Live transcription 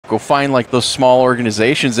Go find like those small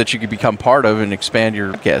organizations that you could become part of and expand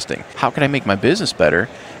your casting. How can I make my business better?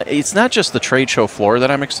 It's not just the trade show floor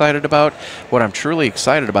that I'm excited about. What I'm truly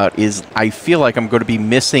excited about is I feel like I'm going to be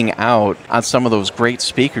missing out on some of those great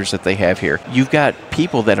speakers that they have here. You've got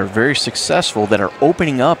people that are very successful that are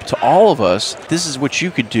opening up to all of us. This is what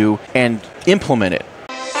you could do and implement it.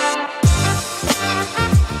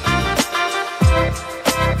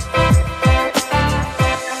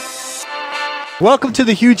 Welcome to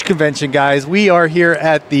the Huge Convention, guys. We are here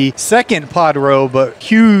at the second Pod Row, but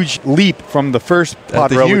huge leap from the first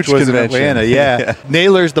Pod Row, which was in Atlanta. Yeah.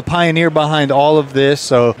 Naylor's the pioneer behind all of this,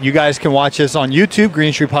 so you guys can watch us on YouTube,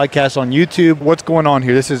 Green Street Podcast on YouTube. What's going on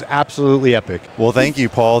here? This is absolutely epic. Well, thank you,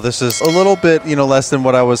 Paul. This is a little bit, less than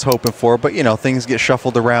what I was hoping for, but, things get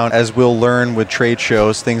shuffled around. As we'll learn with trade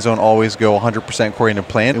shows, things don't always go 100% according to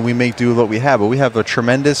plan, and we make do with what we have, but we have a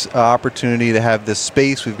tremendous opportunity to have this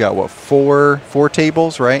space. We've got, four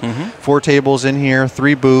tables, right? 4 tables in here,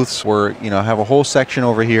 3 booths. We're, have a whole section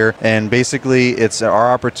over here. And basically, it's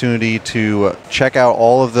our opportunity to check out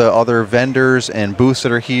all of the other vendors and booths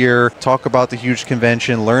that are here, talk about the huge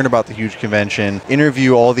convention, learn about the huge convention,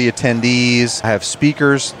 interview all the attendees, have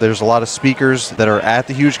speakers. There's a lot of speakers that are at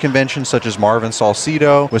the huge convention, such as Marvin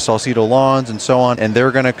Salcedo with Salcedo Lawns and so on. And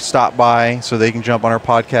they're going to stop by so they can jump on our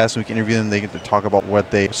podcast and we can interview them. They get to talk about what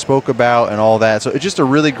they spoke about and all that. So it's just a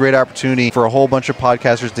really great opportunity for a whole bunch of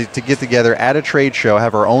podcasters to get together at a trade show,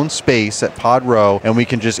 have our own space at Pod Row, and we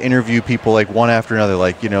can just interview people like one after another.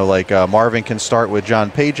 Like, Marvin can start with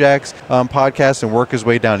John Pajak's podcast and work his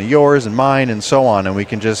way down to yours and mine and so on. And we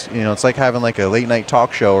can just, it's like having like a late night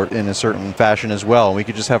talk show in a certain fashion as well. And we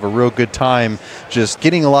could just have a real good time just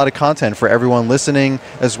getting a lot of content for everyone listening,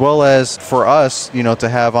 as well as for us, to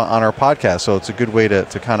have on our podcast. So it's a good way to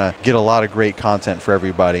kind of get a lot of great content for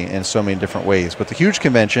everybody in so many different ways. But the huge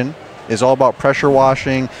convention is all about pressure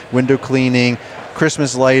washing, window cleaning,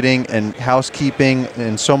 Christmas lighting, and housekeeping,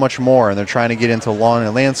 and so much more. And they're trying to get into lawn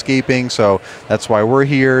and landscaping, so that's why we're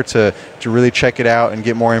here to really check it out and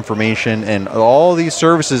get more information. And all these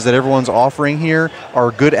services that everyone's offering here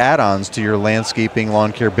are good add-ons to your landscaping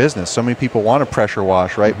lawn care business. So many people want to pressure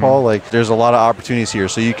wash, right, Paul? Like, there's a lot of opportunities here.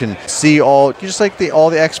 So you can see all, just like all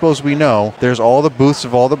the expos we know, there's all the booths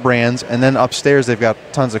of all the brands, and then upstairs they've got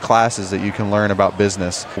tons of classes that you can learn about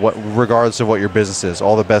business, regardless of what your business is,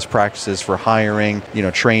 all the best practices for hiring,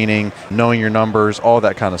 training, knowing your numbers, all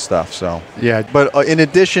that kind of stuff. So yeah. But in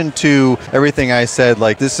addition to everything I said,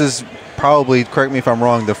 like, this is probably, correct me if I'm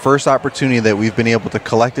wrong, the first opportunity that we've been able to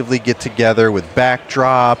collectively get together with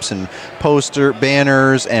backdrops and poster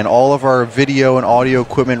banners and all of our video and audio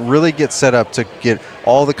equipment, really get set up to get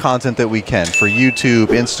all the content that we can for YouTube,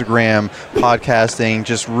 Instagram, podcasting,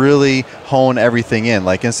 just really hone everything in.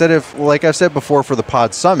 Like, instead of, like I've said before, for the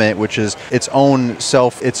Pod Summit, which is its own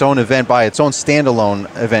event by its own standalone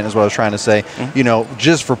event is what I was trying to say,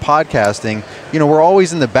 just for podcasting, we're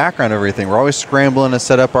always in the background of everything. We're always scrambling to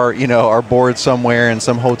set up our board somewhere in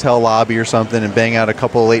some hotel lobby or something and bang out a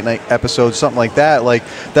couple of late night episodes, something like that. Like,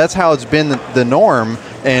 that's how it's been the norm.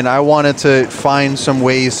 And I wanted to find some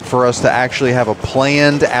ways for us to actually have a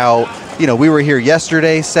planned out, we were here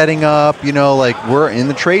yesterday setting up, like, we're in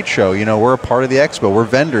the trade show, we're a part of the expo, we're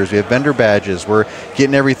vendors, we have vendor badges, we're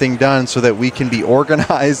getting everything done so that we can be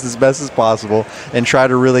organized as best as possible and try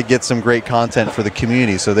to really get some great content for the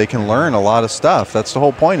community so they can learn a lot of stuff. That's the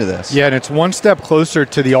whole point of this. Yeah, and it's one step closer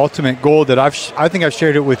to the ultimate goal that I think I've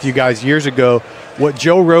shared it with you guys years ago, what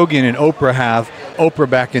Joe Rogan and Oprah have. Oprah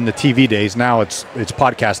back in the TV days, now it's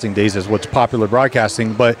podcasting days is what's popular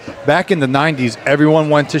broadcasting, but back in the 90s, everyone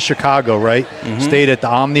went to Chicago, right? Stayed at the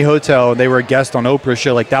Omni Hotel, they were a guest on Oprah's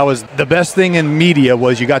show. Like, that was the best thing in media,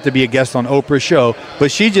 was you got to be a guest on Oprah's show,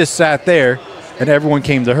 but she just sat there and everyone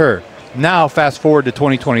came to her. Now, fast forward to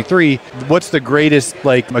 2023, what's the greatest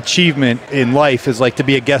achievement in life is to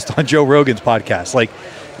be a guest on Joe Rogan's podcast.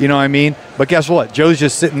 You know what I mean? But guess what? Joe's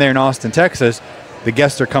just sitting there in Austin, Texas. The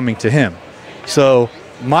guests are coming to him. So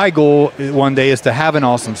my goal one day is to have an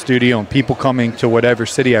awesome studio and people coming to whatever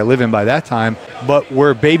city I live in by that time. But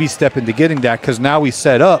we're baby stepping to getting that, because now we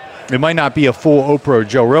set up. It might not be a full Oprah or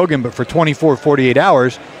Joe Rogan, but for 24, 48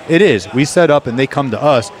 hours, it is. We set up and they come to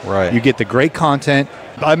us. Right. You get the great content.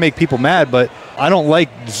 I make people mad, but I don't like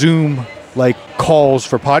Zoom calls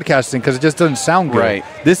for podcasting because it just doesn't sound good. Right.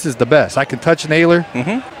 This is the best. I can touch Naylor.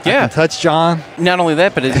 Yeah. I can touch John. Not only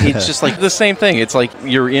that, but it's just the same thing. It's like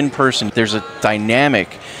you're in person. There's a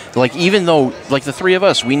dynamic. Even though, the three of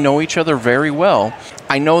us, we know each other very well,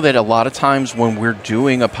 I know that a lot of times when we're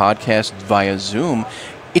doing a podcast via Zoom,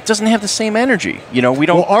 it doesn't have the same energy. You know, we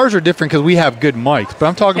don't. Well, ours are different because we have good mics, but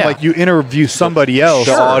I'm talking like you interview somebody else.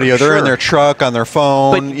 The audio, they're in their truck, on their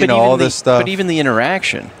phone, you know, all this stuff. But even the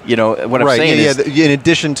interaction, you know, what I'm saying is... in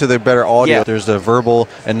addition to the better audio, there's the verbal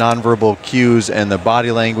and nonverbal cues and the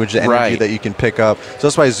body language, the energy that you can pick up. So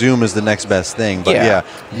that's why Zoom is the next best thing. But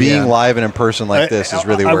being live and in person like this is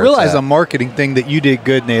really where I realize a marketing thing that you did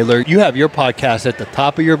good, Naylor. You have your podcast at the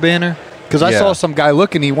top of your banner. Because I saw some guy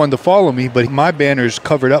looking, he wanted to follow me, but my banner's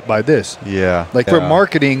covered up by this. Yeah. Like for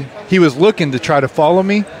marketing, he was looking to try to follow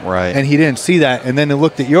me. Right. And he didn't see that. And then he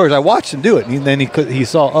looked at yours. I watched him do it. And then he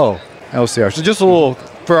saw, LCR. So just a little,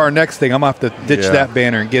 for our next thing, I'm going to have to ditch that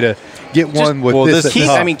banner and get one with this.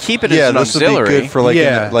 Keep it as an auxiliary. This would be good for like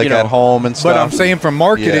at home and stuff. But I'm saying for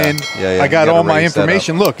marketing, I got all my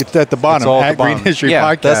information. Look, it's at the bottom. At Green History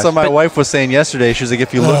Podcast. That's what my wife was saying yesterday. She was like,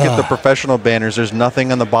 if you look at the professional banners, there's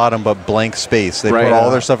nothing on the bottom but blank space. They put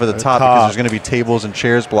all their stuff at the top because there's going to be tables and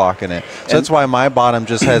chairs blocking it. So that's why my bottom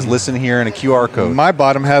just has listen here and a QR code. My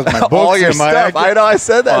bottom has my books all your and my stuff. I know. I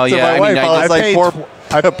said that to my wife. I was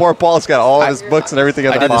like, poor Paul's got all of his books and everything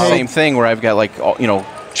at the bottom. I did the same thing where I've got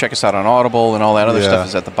check us out on Audible and all that other stuff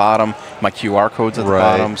is at the bottom. My QR code's at the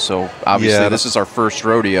bottom. So obviously this is our first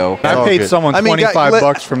rodeo. I paid someone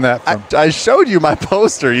 $25 from that. I showed you my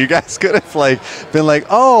poster. You guys could have been like,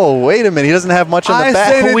 oh, wait a minute. He doesn't have much on the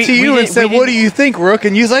back. I sent it to you and said, what do you think, Rook?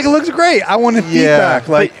 And you was like, it looks great. I want feedback.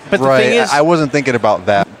 But the thing is, I wasn't thinking about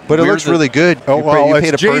that. But it looks really good. Oh, well,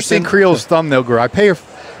 it's Jason Creel's thumbnail girl. I pay her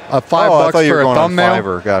 $5 for a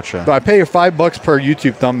thumbnail. Gotcha. But I pay her $5 per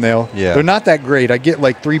YouTube thumbnail. Yeah. They're not that great. I get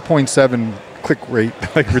like 3.7 click rate,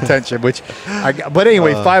 like retention, but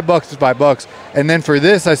anyway, $5 is $5. And then for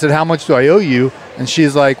this, I said, how much do I owe you? And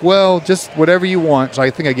she's like, well, just whatever you want. So I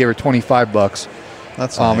think I gave her $25.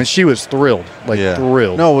 That's nice. And she was thrilled,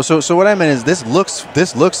 thrilled. No, so what I meant is this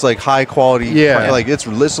looks like high quality. Yeah, like it's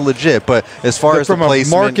legit. But as far as from the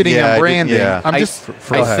placement, marketing and branding, I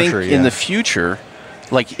think in the future,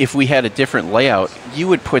 like if we had a different layout, you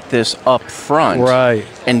would put this up front, right?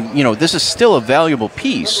 And this is still a valuable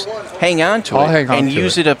piece. Hang on to it and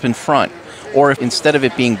use it up in front, or if instead of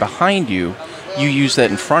it being behind you, you use that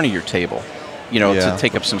in front of your table. To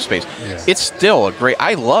take up some space. Yeah. It's still a great.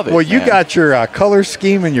 I love it. Well, you got your color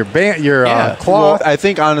scheme and your cloth. Well, I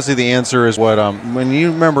think honestly the answer is what when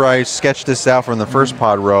you remember I sketched this out from the first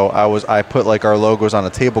pod row. I put like our logos on a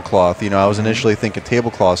tablecloth. I was initially thinking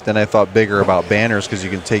tablecloths. Then I thought bigger about banners because you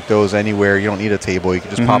can take those anywhere. You don't need a table. You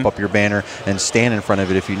can just pop up your banner and stand in front of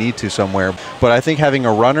it if you need to somewhere. But I think having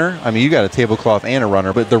a runner. I mean, you got a tablecloth and a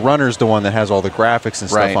runner, but the runner is the one that has all the graphics and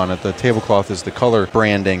stuff on it. The tablecloth is the color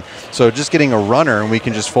branding. So just getting a runner, and we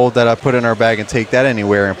can just fold that up, put it in our bag, and take that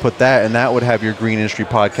anywhere and put that, and that would have your Green Industry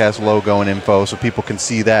Podcast logo and info so people can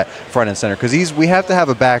see that front and center. Because we have to have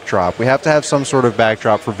a backdrop. We have to have some sort of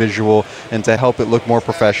backdrop for visual and to help it look more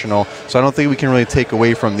professional. So I don't think we can really take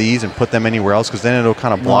away from these and put them anywhere else because then it'll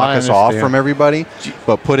kind of block us off from everybody.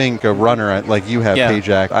 But putting a runner like you have,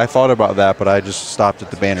 Pajak, I thought about that, but I just stopped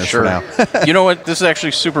at the banners for now. You know what? This is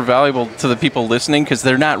actually super valuable to the people listening because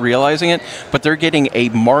they're not realizing it, but they're getting a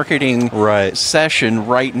marketing session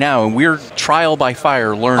right now, and we're trial by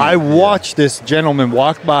fire learning. I watched this gentleman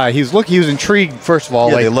walk by. He was intrigued, first of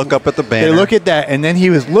all. They look up at the banner. They look at that, and then he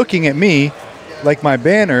was looking at me, like my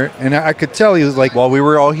banner, and I could tell he was like... While we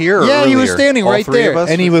were all here? Yeah, he was standing right there,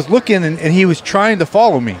 and he was looking, and he was trying to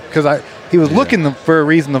follow me, because he was looking for a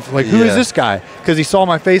reason of, like, who is this guy? Because he saw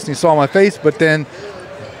my face, but then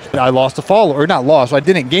I lost a follower, or not lost, I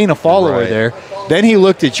didn't gain a follower there. Then he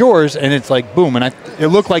looked at yours, and it's like, boom, and it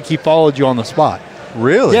looked like he followed you on the spot.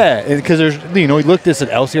 Really? Yeah, because there's, he looked this at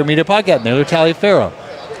LCR Media Podcast, Naylor Taliaferro.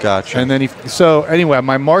 Gotcha. And then so anyway,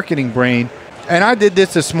 my marketing brain, and I did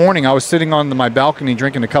this morning. I was sitting on my balcony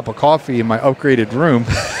drinking a cup of coffee in my upgraded room.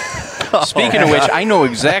 Speaking of which, I know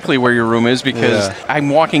exactly where your room is because I'm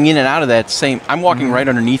walking in and out of that same, I'm walking right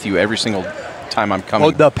underneath you every single time I'm coming.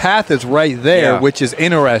 Well, the path is right there, which is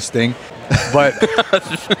interesting, but...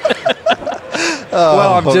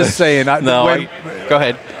 well, I'm just saying. Go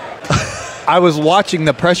ahead. I was watching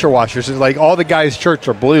the pressure washers. It's like all the guys' shirts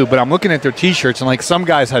are blue, but I'm looking at their T-shirts, and like some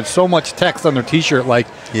guys had so much text on their T-shirt, like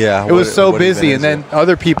it was so busy. And then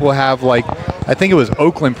other people have like, I think it was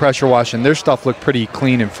Oakland pressure wash, and their stuff looked pretty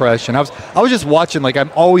clean and fresh. And I was just watching. Like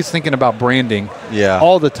I'm always thinking about branding,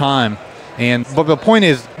 all the time. But the point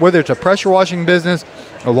is, whether it's a pressure washing business,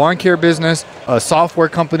 a lawn care business, a software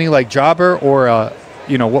company like Jobber, or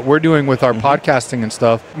what we're doing with our podcasting and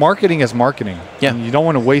stuff, marketing is marketing. Yeah. And you don't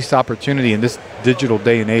want to waste opportunity in this digital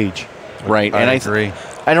day and age. Right. I agree.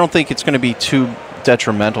 I don't think it's going to be too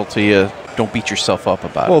detrimental to you, don't beat yourself up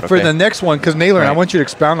about it. Well, for the next one, because Naylor, I want you to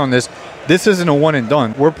expound on this. This isn't a one and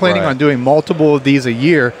done. We're planning on doing multiple of these a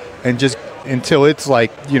year, and just until it's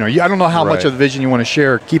like, I don't know how much of the vision you want to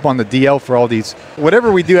share. Keep on the DL for all these.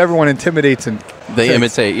 Whatever we do, everyone intimidates and they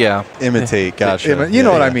imitate. Imitate. Gotcha. You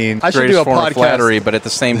know what I mean? I should do a form podcast. Of flattery, but at the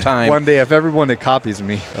same time, one day, if everyone that copies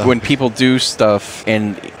me, when people do stuff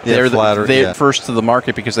and they're first to the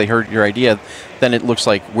market because they heard your idea, then it looks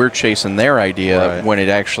like we're chasing their idea when it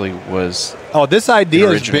actually was. Oh, this idea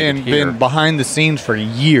has been behind the scenes for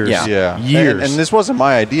years. Yeah. Years. And this wasn't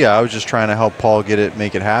my idea. I was just trying to help Paul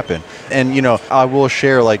make it happen. And I will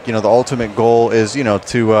share, the ultimate goal is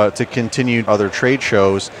to continue other trade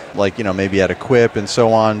shows, maybe at Equip and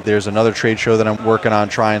so on. There's another trade show that I'm working on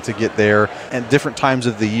trying to get there at different times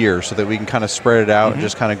of the year so that we can kind of spread it out and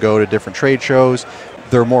just kind of go to different trade shows.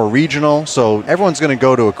 They're more regional, so everyone's going to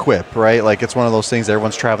go to Equip, right? Like, it's one of those things that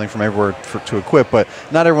everyone's traveling from everywhere to Equip, but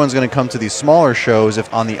not everyone's going to come to these smaller shows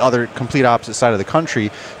if on the other complete opposite side of the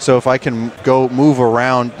country. So if I can go move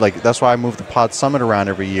around, that's why I move the Pod Summit around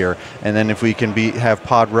every year. And then if we can have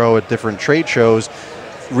Pod Row at different trade shows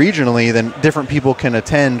regionally, then different people can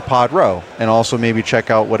attend Pod Row and also maybe check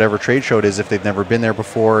out whatever trade show it is if they've never been there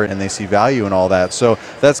before and they see value and all that. So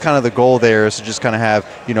that's kind of the goal there, is to just kind of have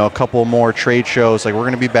a couple more trade shows. Like, we're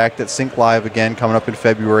going to be back at Sync Live again coming up in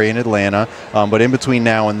February in Atlanta, but in between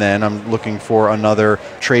now and then I'm looking for another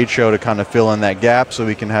trade show to kind of fill in that gap so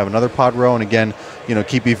we can have another Pod Row and again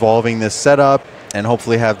keep evolving this setup and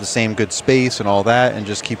hopefully have the same good space and all that, and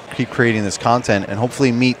just keep creating this content and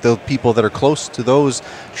hopefully meet the people that are close to those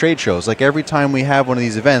trade shows. Like, every time we have one of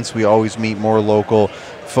these events, we always meet more local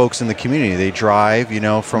folks in the community. They drive,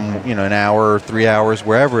 from an hour or 3 hours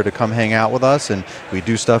wherever to come hang out with us, and we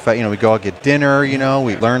do stuff at we go out get dinner.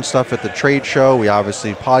 We learn stuff at the trade show. We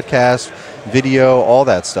obviously podcast, video, all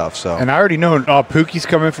that stuff. So, and I already know Pookie's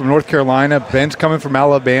coming from North Carolina, Ben's coming from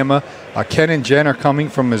Alabama, Ken and Jen are coming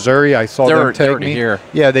from Missouri. I saw them tag me. Here.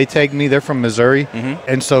 Yeah, they tagged me. They're from Missouri,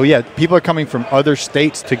 and so people are coming from other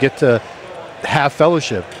states to get to have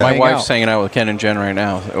fellowship. My wife's hanging out with Ken and Jen right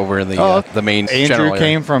now over in the main. Andrew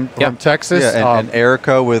came from Texas. Yeah, and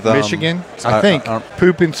Erica with Michigan. I think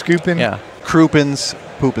Poop and Scoopin'. Yeah, Croupins,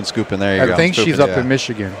 Poop and Scoopin'. There you go. I think she's up in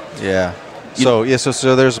Michigan. Yeah. So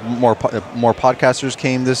there's more podcasters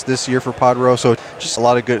came this year for Pod Row. So just a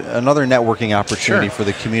lot of another networking opportunity for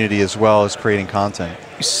the community as well as creating content.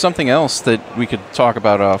 Something else that we could talk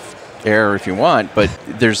about off air if you want, but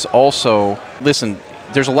there's also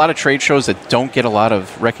there's a lot of trade shows that don't get a lot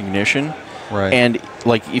of recognition. Right. And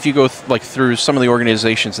if you go through some of the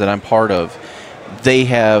organizations that I'm part of, they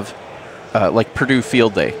have Purdue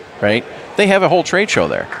Field Day, right? They have a whole trade show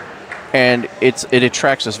there. And it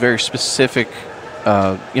attracts us very specific,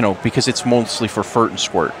 because it's mostly for Furt and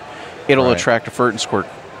Squirt. It'll attract a Furt and Squirt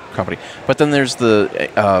company. But then there's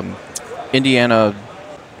the Indiana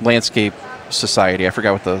Landscape Society. I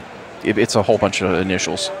forgot it's a whole bunch of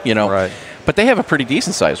initials, Right. But they have a pretty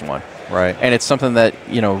decent sized one. Right. And it's something that,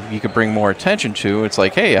 you could bring more attention to. It's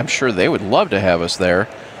like, hey, I'm sure they would love to have us there.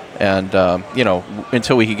 And,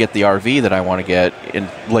 until we could get the RV that I want to get and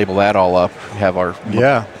label that all up, have our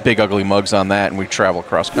big ugly mugs on that, and we travel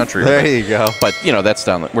across country. There you go. But, that's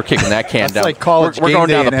down. We're kicking that can That's down. Like college we're going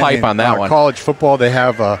down the pipe on that one. College football, they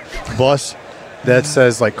have a bus that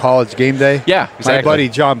says college game day. Yeah, exactly. My buddy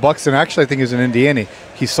John Buxton, actually I think he was in Indiana,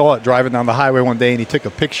 he saw it driving down the highway one day and he took a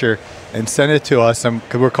picture and sent it to us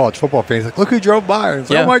because we're college football fans. Like, look who drove by. And it's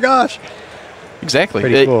like, oh my gosh. Exactly.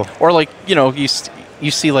 Pretty cool. Or you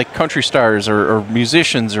see country stars or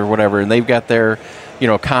musicians or whatever, and they've got their,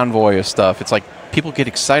 convoy of stuff. It's like people get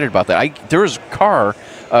excited about that. There was a car,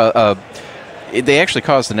 they actually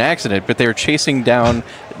caused an accident, but they were chasing down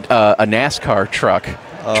a NASCAR truck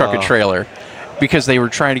and trailer, because they were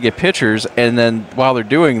trying to get pictures, and then while they're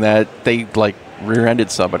doing that, they rear-ended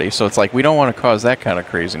somebody. So it's like, we don't want to cause that kind of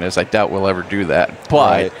craziness. I doubt we'll ever do that.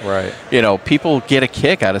 But right. People get a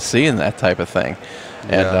kick out of seeing that type of thing,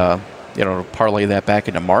 and to parlay that back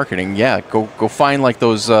into marketing. Yeah, go find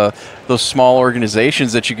those small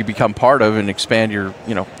organizations that you could become part of and expand your,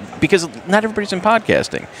 because not everybody's in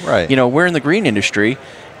podcasting. Right. We're in the green industry,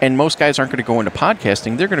 and most guys aren't going to go into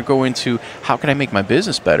podcasting. They're going to go into, how can I make my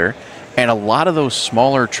business better? And a lot of those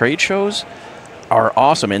smaller trade shows are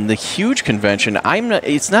awesome. And the huge convention,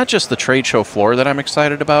 it's not just the trade show floor that I'm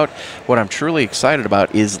excited about. What I'm truly excited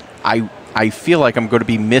about is I feel like I'm going to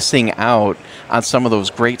be missing out on some of those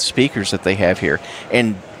great speakers that they have here.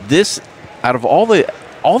 And this, out of all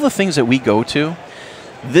the things that we go to,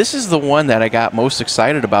 this is the one that I got most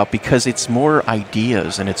excited about, because it's more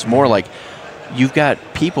ideas, and it's more you've got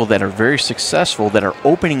people that are very successful that are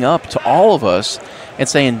opening up to all of us and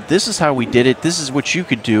saying, this is how we did it, this is what you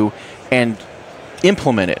could do, and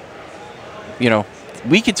implement it.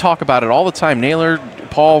 We could talk about it all the time. Naylor,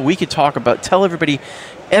 Paul, we could tell everybody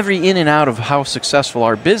every in and out of how successful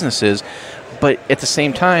our business is, but at the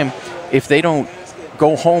same time, if they don't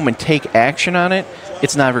go home and take action on it,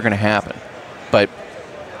 it's never going to happen. But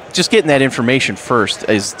just getting that information first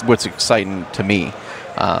is what's exciting to me.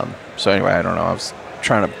 So anyway, I don't know. I was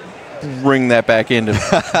trying to bring that back in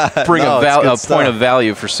to bring a point of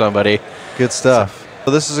value for somebody. Good stuff. So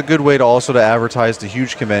this is a good way to also to advertise the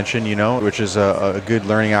huge convention, which is a good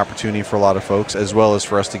learning opportunity for a lot of folks, as well as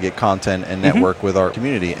for us to get content and network with our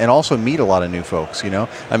community, and also meet a lot of new folks.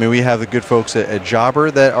 I mean, we have the good folks at Jobber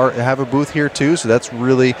that have a booth here too, so that's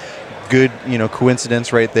really good,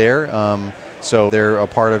 coincidence right there. So they're a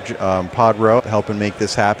part of Podro, helping make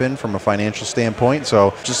this happen from a financial standpoint.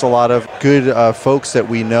 So just a lot of good folks that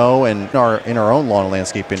we know and in our own lawn and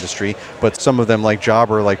landscape industry, but some of them like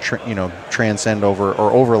Jobber, transcend over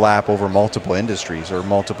or overlap over multiple industries or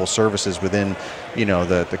multiple services within,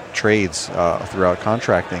 the trades throughout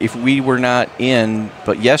contracting. If we were not in,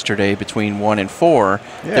 but yesterday between 1 and 4,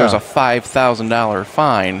 there was a $5,000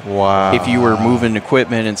 fine. Wow. If you were moving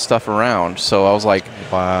equipment and stuff around. So I was like,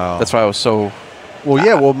 wow. That's why I was so. Well,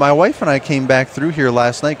 yeah. Well, my wife and I came back through here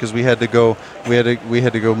last night because we had to go. We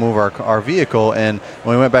had to go move our vehicle, and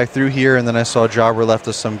when we went back through here, and then I saw Jobber left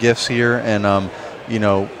us some gifts here, and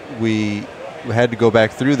we had to go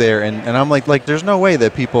back through there, and I'm like, there's no way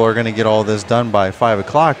that people are going to get all this done by 5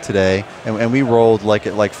 o'clock today, and we rolled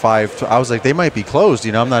at 5. I was like, they might be closed,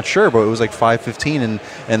 I'm not sure, but it was like 5:15,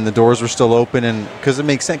 and the doors were still open, and because it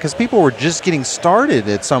makes sense, because people were just getting started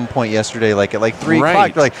at some point yesterday, at 3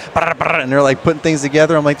 o'clock, they're like, and they're like putting things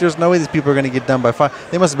together. I'm like, there's no way these people are going to get done by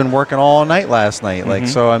 5. They must have been working all night last night,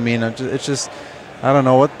 so I mean, it's just. I don't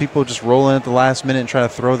know what people just roll in at the last minute and try to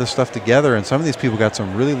throw this stuff together. And some of these people got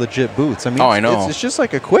some really legit booths. I mean, I know. It's just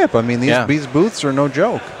like a Quip. I mean, these booths are no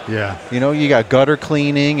joke. Yeah. You got gutter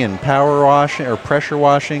cleaning and power washing or pressure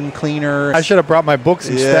washing cleaner. I should have brought my books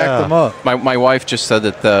and stacked them up. My wife just said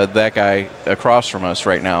that that guy across from us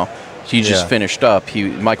right now, he just finished up.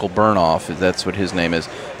 Michael Burnoff, that's what his name is.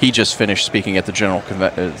 He just finished speaking at the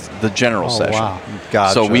general session. Wow.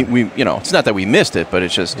 Gotcha. So we it's not that we missed it, but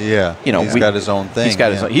it's just he's got his own thing. He's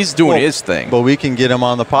got his own, he's doing his thing. But we can get him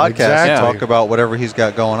on the podcast and talk about whatever he's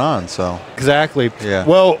got going on. So exactly. Yeah.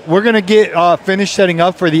 Well, we're gonna get finished setting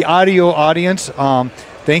up for the audio audience.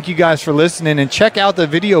 Thank you guys for listening, and check out the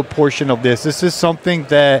video portion of this. This is something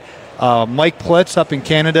that Mike Pletz up in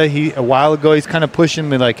Canada, a while ago, he's kind of pushing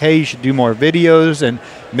me like, hey, you should do more videos. And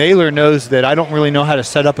Naylor knows that I don't really know how to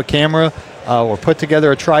set up a camera or put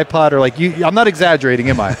together a tripod, or I'm not exaggerating,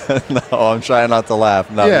 am I? No, I'm trying not to laugh.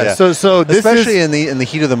 No, So this especially in the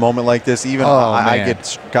heat of the moment like this, even I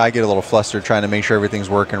get a little flustered trying to make sure everything's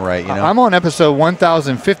working right. I'm on episode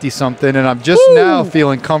 1050 something, and I'm just now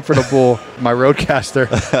feeling comfortable. My Roadcaster,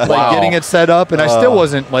 getting it set up, and I still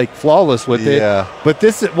wasn't flawless with it. But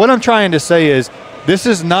what I'm trying to say is, this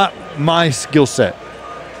is not my skill set.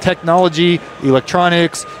 Technology,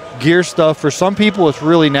 electronics, gear stuff, for some people it's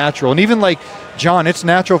really natural. And even John, it's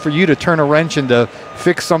natural for you to turn a wrench and to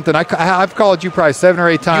fix something. I've called you probably 7 or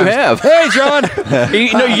 8 times. You have. Hey, John.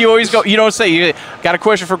 You always go. You don't say you got a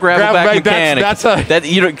question for Gravelback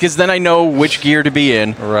Mechanic. Because then I know which gear to be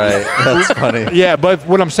in. Right. That's funny. Yeah, but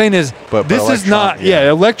what I'm saying is, this is not. Yeah,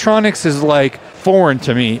 electronics is foreign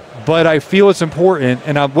to me, but I feel it's important.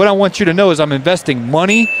 And what I want you to know is, I'm investing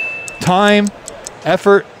money, time,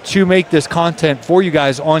 effort to make this content for you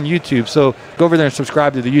guys on YouTube. So go over there and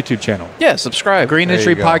subscribe to the YouTube channel. Yeah, subscribe. Green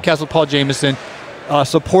Industry Podcast with Paul Jameson.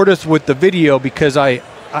 Support us with the video, because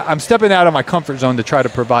I'm stepping out of my comfort zone to try to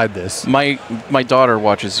provide this. My daughter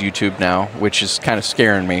watches YouTube now, which is kind of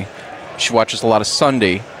scaring me. She watches a lot of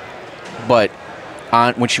Sunday, but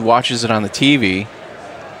when she watches it on the TV,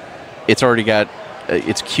 it's already got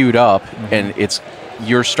it's queued up, and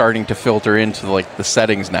you're starting to filter into the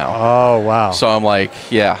settings now. Oh, wow. So I'm like,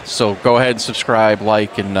 so go ahead and subscribe,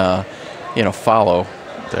 and follow.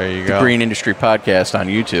 There you go. The Green Industry Podcast on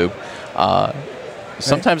YouTube.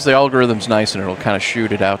 Sometimes the algorithm's nice, and it'll kind of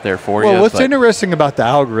shoot it out there for you. Well, what's interesting about the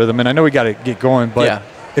algorithm, and I know we got to get going, but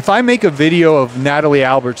if I make a video of Natalie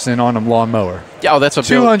Albertson on a lawnmower, that's a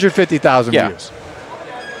 250,000 views.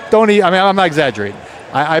 I'm not exaggerating.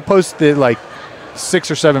 I posted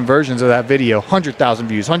 6 or 7 versions of that video, 100,000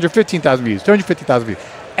 views, 115,000 views, 250,000 views,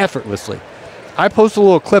 effortlessly. I post a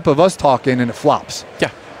little clip of us talking, and it flops.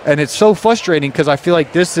 Yeah. And it's so frustrating, because I feel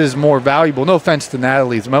like this is more valuable. No offense to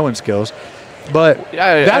Natalie's mowing skills, but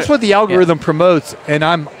that's what the algorithm promotes. And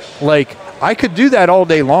I'm I could do that all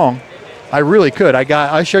day long. I really could.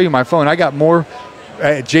 I'll show you my phone. I got more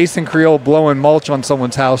Jason Creole blowing mulch on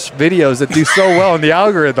someone's house videos that do so well in the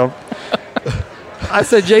algorithm. I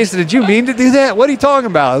said, Jason, did you mean to do that? What are you talking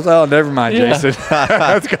about? I was like, oh, never mind, Jason.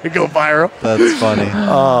 That's going to go viral. That's funny.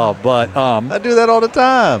 Oh, but I do that all the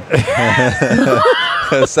time.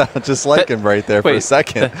 It sounds just like him right there for a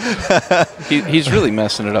second. He's really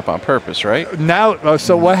messing it up on purpose, right? Now,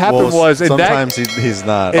 so what happened was sometimes he's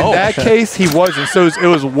not. In that case, he wasn't. So it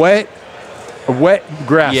was wet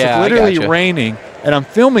grass. Yeah, it's literally raining, and I'm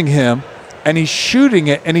filming him, and he's shooting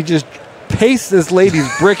it, and he just pastes this lady's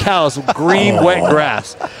brick house with green wet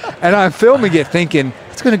grass, and I'm filming it thinking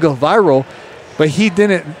it's going to go viral, but he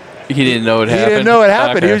didn't know it happened. He didn't know it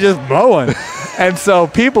happened. Okay. He was just mowing. And so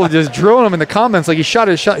people just drilling him in the comments like he should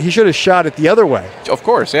have shot it the other way. Of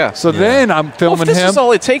course, yeah. So then I'm filming if this him. is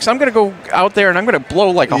all it takes, I'm going to go out there and I'm going to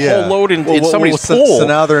blow like a whole load in somebody's pool. So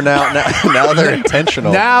now they're now they're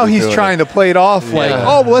intentional. Now he's trying to play it off like,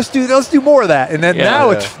 oh, well, let's do more of that. And then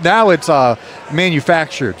now it's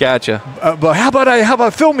manufactured. Gotcha. But how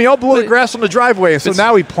about film me? I'll blow the grass on the driveway. And so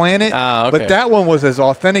now we plan it. Okay. But that one was as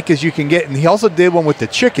authentic as you can get. And he also did one with the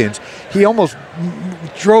chickens. He almost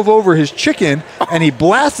drove over his chicken and he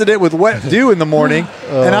blasted it with wet dew in the morning.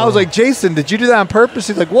 And I was like, Jason, did you do that on purpose?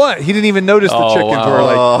 He's like, what? He didn't even notice the chickens were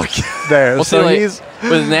like there. Well, so he's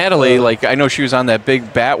with Natalie, like I know she was on that big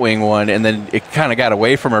Batwing one, and then it kind of got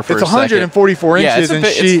away from her for it's a second. 144 inches,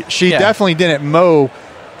 and she definitely didn't mow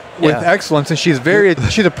with excellence, and she's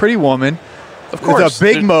a pretty woman. Of course, it's a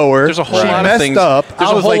big mower. There's a whole lot of things. Messed up. There's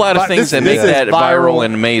a whole lot of things that make that viral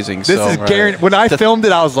and amazing. This is guaranteed. When I filmed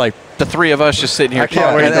it, I was like, the three of us just sitting here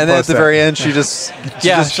talking. And then at the very end, she just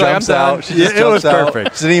jumps out. She just jumps out.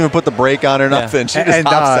 Perfect. She didn't even put the brake on or nothing. She just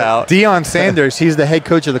hops out. Deion Sanders, he's the head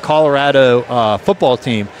coach of the Colorado football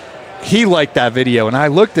team. He liked that video, and I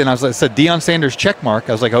looked and I said Deion Sanders check mark.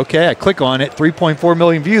 I was like, okay. I click on it, 3.4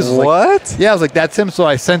 million views. What? I was like, that's him. So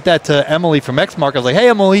I sent that to Emily from Xmark. I was like, hey,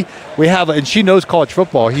 Emily, we have, and she knows college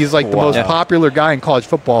football. He's like the most popular guy in college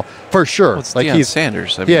football for sure. Well, like Deion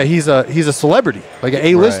Sanders. I mean, he's a celebrity, like an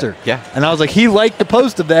A-lister. Right. Yeah. And I was like, he liked the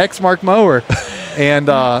post of the Xmark mower, and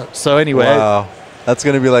so anyway. Wow. That's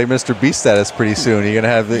going to be like Mr. Beast status pretty soon. You're going to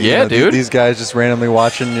have these guys just randomly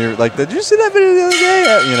watching. You're like, did you see that video the other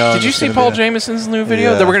day? Did you see Paul Jameson's new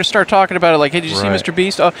video? That we're going to start talking about it. Like, hey, did you see Mr.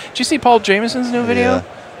 Beast? Oh, did you see Paul Jameson's new video? Yeah.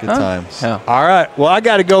 Good times. Yeah. All right. Well, I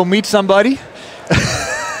got to go meet somebody.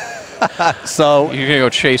 So you're gonna go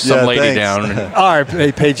chase some lady down. All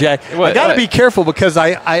right, hey, Jack. I got to be careful because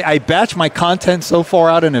I batch my content so far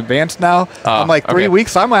out in advance now. I'm like 3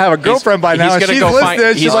 weeks. I might have a girlfriend by now. And she's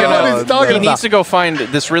listening. She's like, what is he talking about? He needs to go find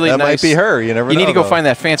this really nice. That might be her. You never know. You need to go find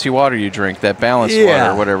that fancy water you drink, that balanced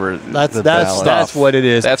water or whatever. That's what it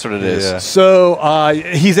is. That's what it is. Yeah. So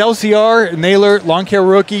he's LCR Naylor, lawn care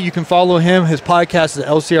rookie. You can follow him. His podcast is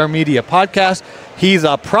LCR Media Podcast. He's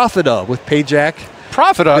a Prophet of with Payjack.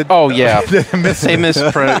 Profit of, they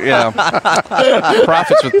misprint,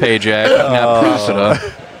 Profits with Payjack, not profit of.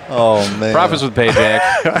 Oh man, Profits with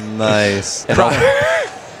Payjack. Nice.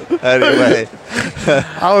 Anyway,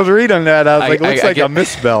 I was reading that. I was like, looks like a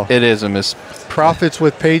misspell. It is a miss. Profits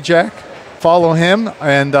with Payjack. Follow him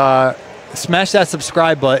and smash that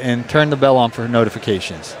subscribe button. Turn the bell on for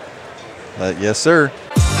notifications. Yes, sir.